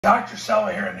Dr.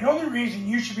 Cella here, and the only reason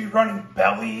you should be running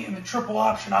belly in the triple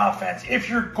option offense, if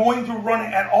you're going to run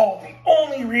it at all, the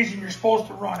only reason you're supposed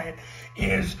to run it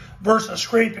is versus a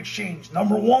scrape exchange.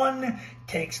 Number one,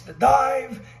 takes the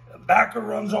dive, the backer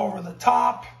runs over the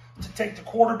top to take the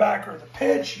quarterback or the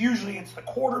pitch. Usually it's the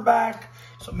quarterback,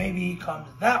 so maybe he comes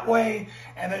that way.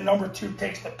 And then number two,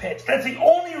 takes the pitch. That's the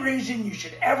only reason you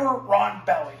should ever run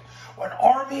belly. When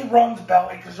Army runs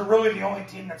belly, because they're really the only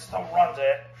team that still runs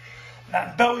it.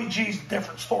 Now, belly G is a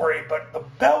different story, but the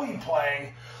belly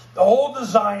play, the whole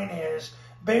design is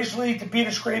basically to beat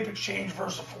a scrape exchange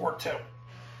versus a 4-2.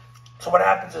 So what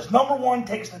happens is number one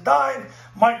takes the dive.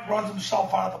 Mike runs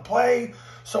himself out of the play.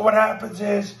 So what happens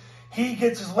is he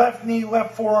gets his left knee,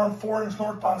 left forearm, 4-inch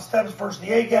northbound steps versus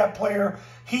the A-gap player.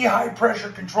 He high pressure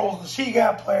controls the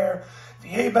C-gap player.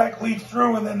 The A-back leads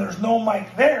through, and then there's no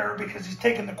Mike there because he's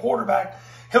taking the quarterback.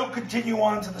 He'll continue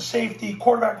on to the safety.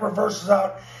 Quarterback reverses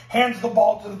out, hands the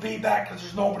ball to the B-back because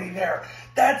there's nobody there.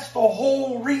 That's the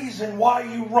whole reason why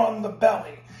you run the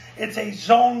belly. It's a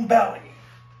zone belly.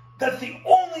 That's the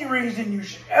only reason you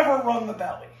should ever run the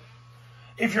belly.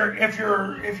 If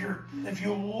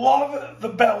you love the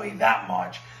belly that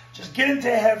much, just get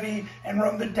into heavy and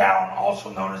run the down, also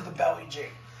known as the belly G.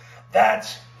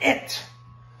 That's it.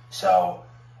 So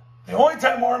the only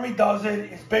time Army does it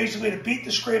is basically to beat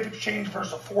the scrape exchange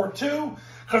versus a 4-2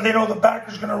 because they know the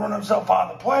backer's going to run himself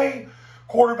out of the play.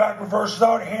 Quarterback reverses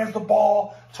out, hands the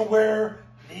ball to where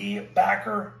the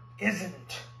backer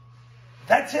isn't.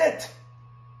 That's it.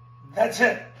 That's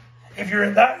it. If you're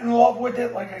that in love with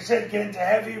it, like I said, get into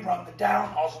heavy, run the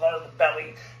down, also known as the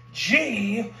belly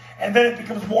G, and then it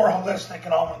becomes more holistic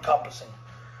and all-encompassing.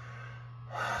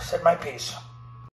 Said my piece.